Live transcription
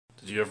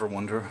Did you ever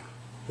wonder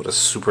what a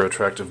super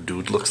attractive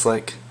dude looks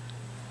like?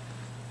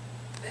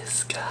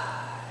 This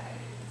guy.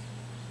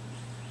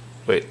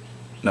 Wait,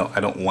 no, I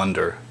don't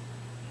wonder.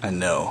 I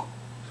know.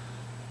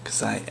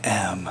 'Cause I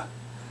am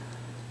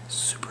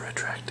super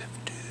attractive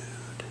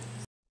dude.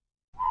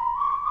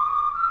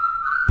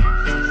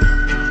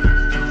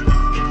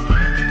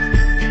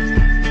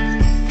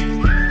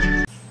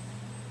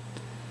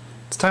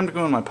 It's time to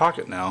go in my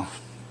pocket now.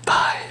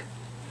 Bye.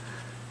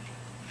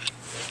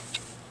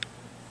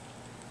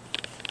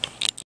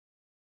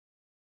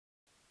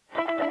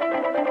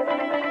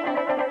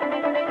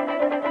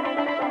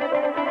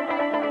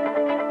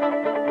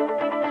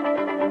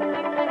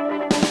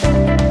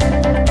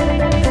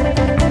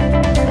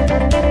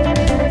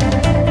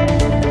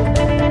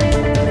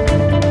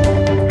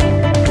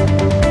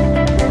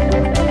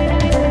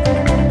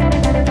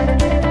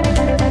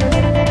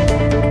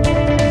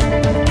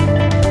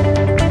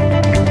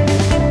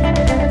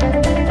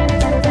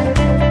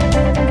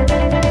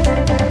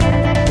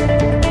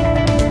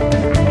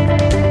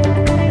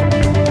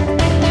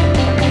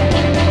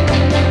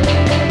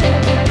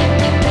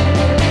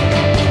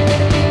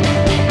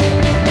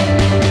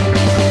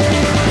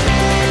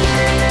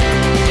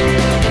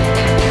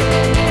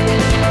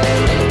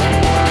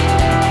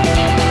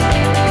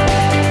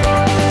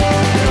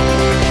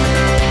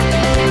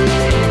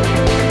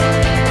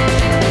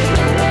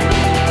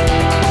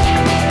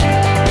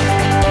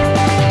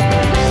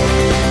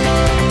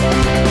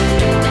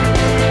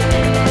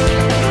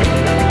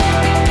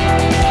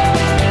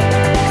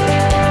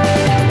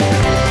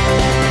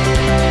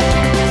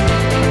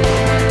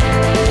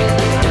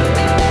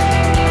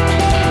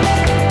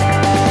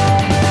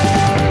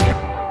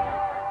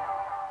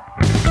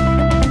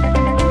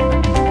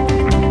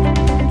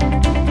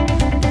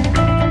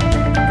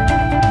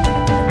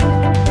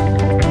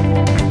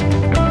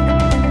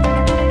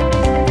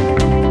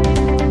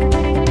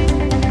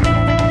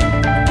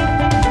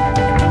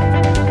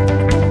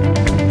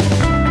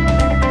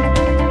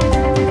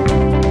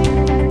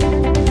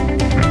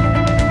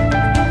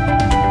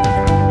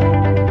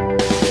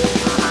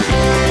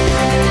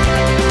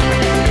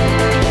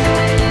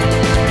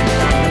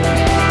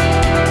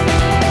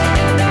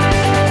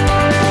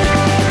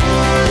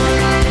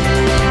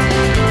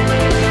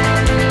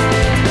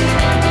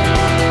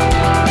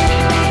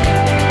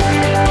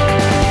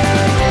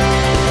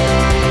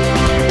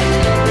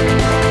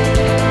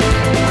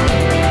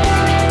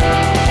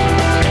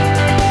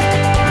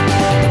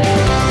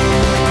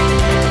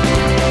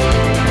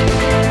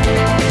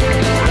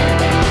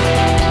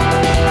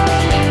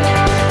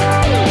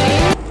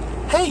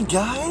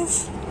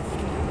 Guys,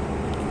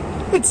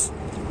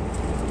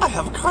 I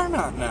have a car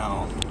mat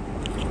now.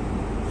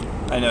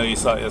 I know you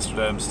saw it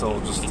yesterday, I'm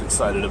still just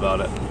excited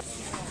about it.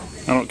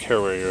 I don't care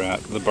where you're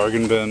at. The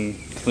bargain bin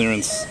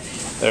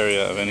clearance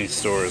area of any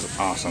store is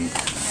awesome.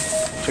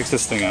 Check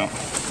this thing out.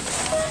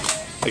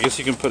 I guess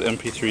you can put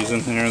MP3s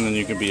in here and then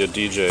you can be a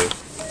DJ.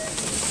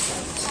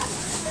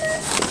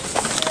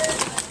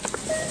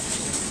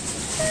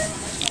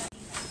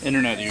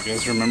 Internet, you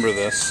guys remember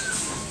this?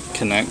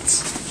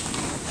 Connect.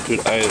 Dude,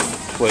 I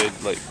played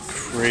like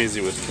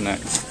crazy with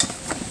Connect.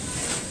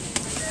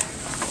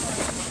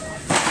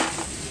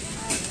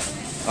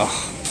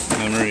 Oh,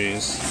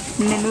 memories.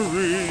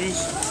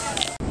 Memories.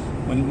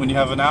 When you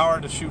have an hour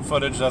to shoot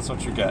footage, that's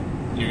what you get.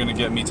 You're gonna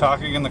get me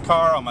talking in the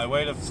car on my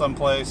way to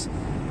someplace,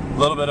 a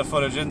little bit of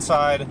footage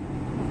inside,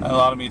 and a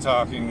lot of me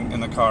talking in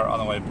the car on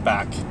the way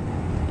back.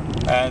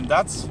 And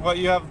that's what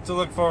you have to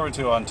look forward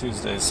to on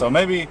Tuesdays. So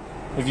maybe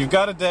if you've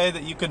got a day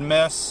that you could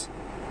miss,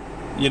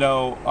 you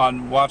know,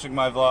 on watching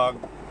my vlog,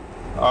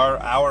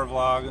 our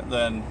vlog,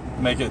 then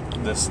make it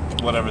this,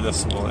 whatever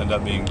this will end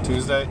up being,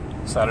 Tuesday,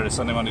 Saturday,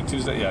 Sunday, Monday,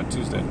 Tuesday, yeah,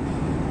 Tuesday.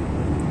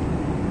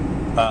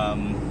 Yeah,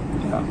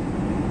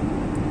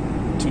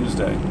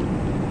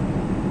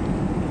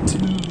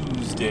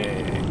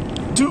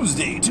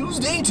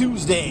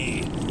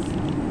 Tuesday.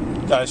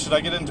 Guys, should I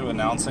get into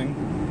announcing?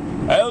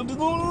 And in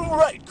the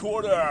right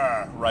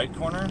corner,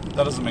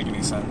 that doesn't make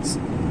any sense.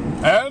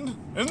 And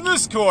in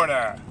this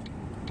corner,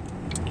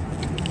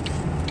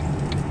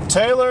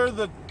 Taylor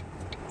the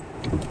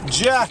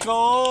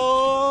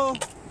Jackal.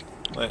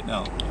 Wait,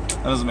 no,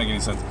 that doesn't make any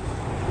sense.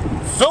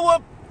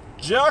 Philip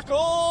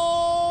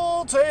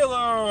Jackal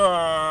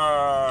Taylor.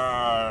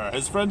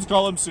 His friends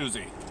call him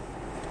Susie.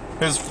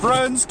 His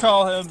friends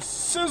call him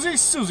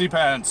Susie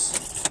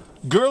Pants.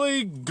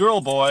 Girly girl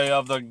boy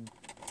of the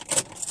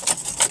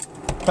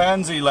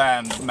Pansy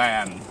Land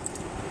man.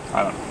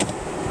 I don't know.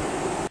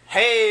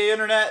 Hey,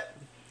 Internet.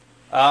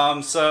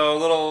 So a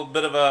little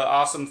bit of an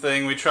awesome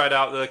thing. We tried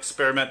out the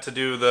experiment to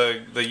do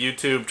the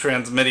YouTube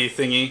transmitty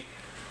thingy.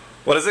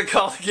 What is it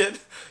called again?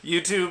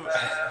 YouTube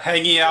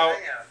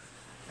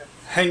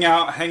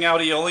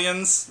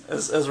hangout-eolians,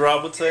 as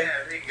Rob would say. Yeah,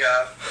 there you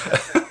go.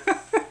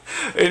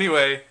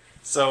 Anyway,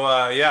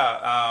 so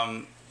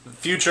yeah,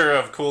 future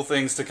of cool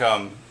things to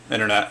come,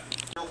 Internet.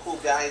 Real cool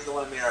guy. He's the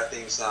one who made our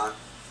theme song.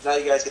 Now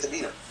you guys get to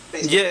meet him.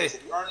 Basically, Yeah.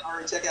 if you aren't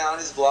already checking out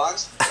his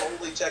vlogs,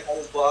 totally check out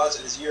his vlogs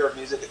and his year of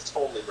music. It's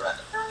totally rad.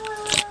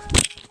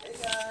 Hey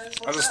guys.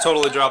 I just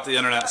totally dropped the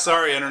internet.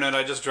 Sorry, internet,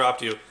 I just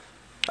dropped you.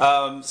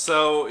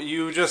 So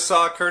you just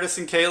saw Curtis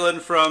and Caitlin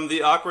from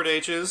the Awkward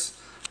H's.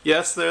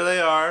 Yes, there they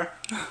are.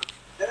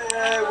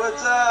 Hey,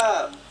 what's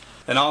up?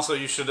 And also,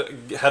 you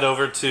should head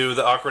over to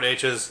the Awkward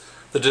H's.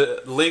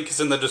 The link is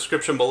in the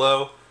description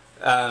below,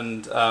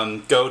 and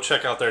go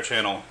check out their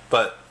channel.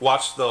 But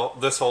watch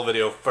this whole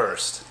video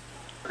first.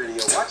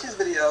 Watch his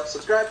video,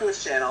 subscribe to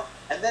his channel,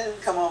 and then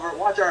come over,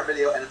 watch our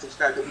video, and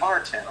subscribe to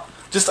our channel.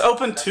 Just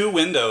open 2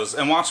 windows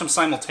and watch them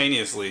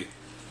simultaneously.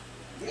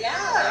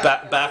 Yeah.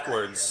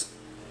 Backwards.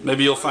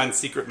 Maybe you'll find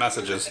secret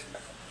messages.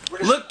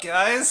 Look,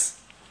 guys!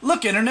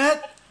 Look,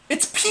 internet!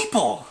 It's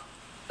people!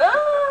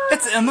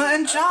 It's Emma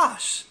and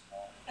Josh!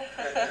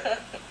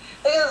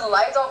 These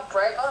lights all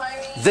bright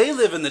behind me. They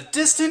live in the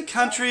distant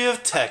country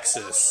of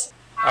Texas.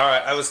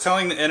 Alright, I was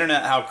telling the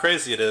internet how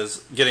crazy it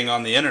is getting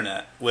on the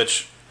internet,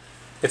 which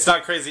it's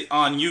not crazy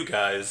on you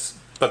guys,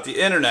 but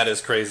the internet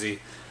is crazy.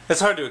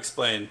 It's hard to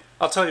explain.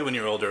 I'll tell you when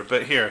you're older,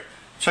 but here,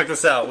 check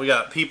this out. We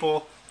got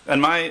people,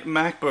 and my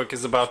MacBook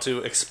is about to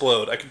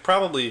explode. I could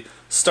probably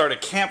start a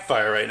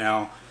campfire right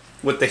now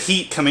with the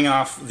heat coming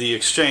off the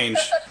exchange.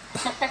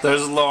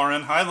 There's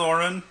Lauren. Hi,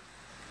 Lauren.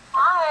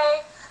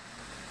 Hi.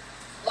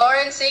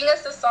 Lauren, sing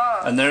us the song.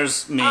 And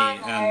there's me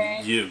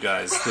and you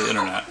guys, the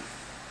internet.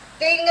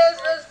 Sing us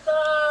the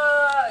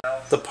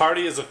song. The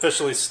party is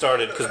officially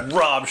started because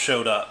Rob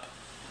showed up.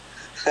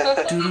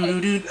 I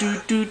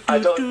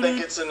don't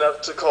think it's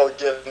enough to call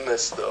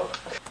Guinness, though.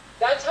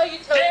 That's how you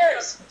tell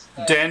yours.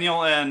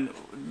 Daniel and...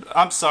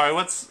 I'm sorry,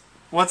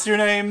 what's your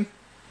name?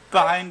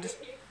 Behind...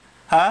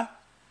 Huh?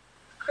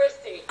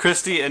 Christy.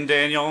 Christy and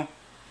Daniel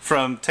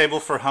from Table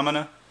for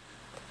Humana.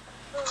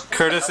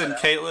 Curtis and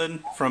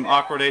Caitlin from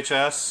Awkward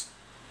HS.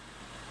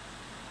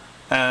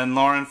 And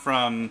Lauren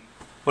from...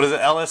 What is it?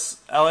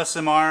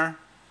 LSMR?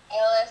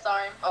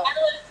 LSR.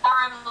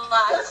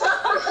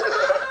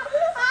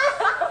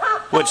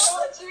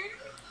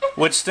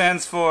 Which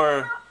stands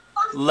for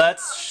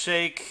Let's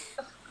Shake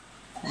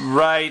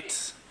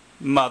Right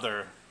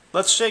Mother.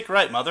 Let's shake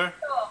right, mother.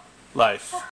 Life.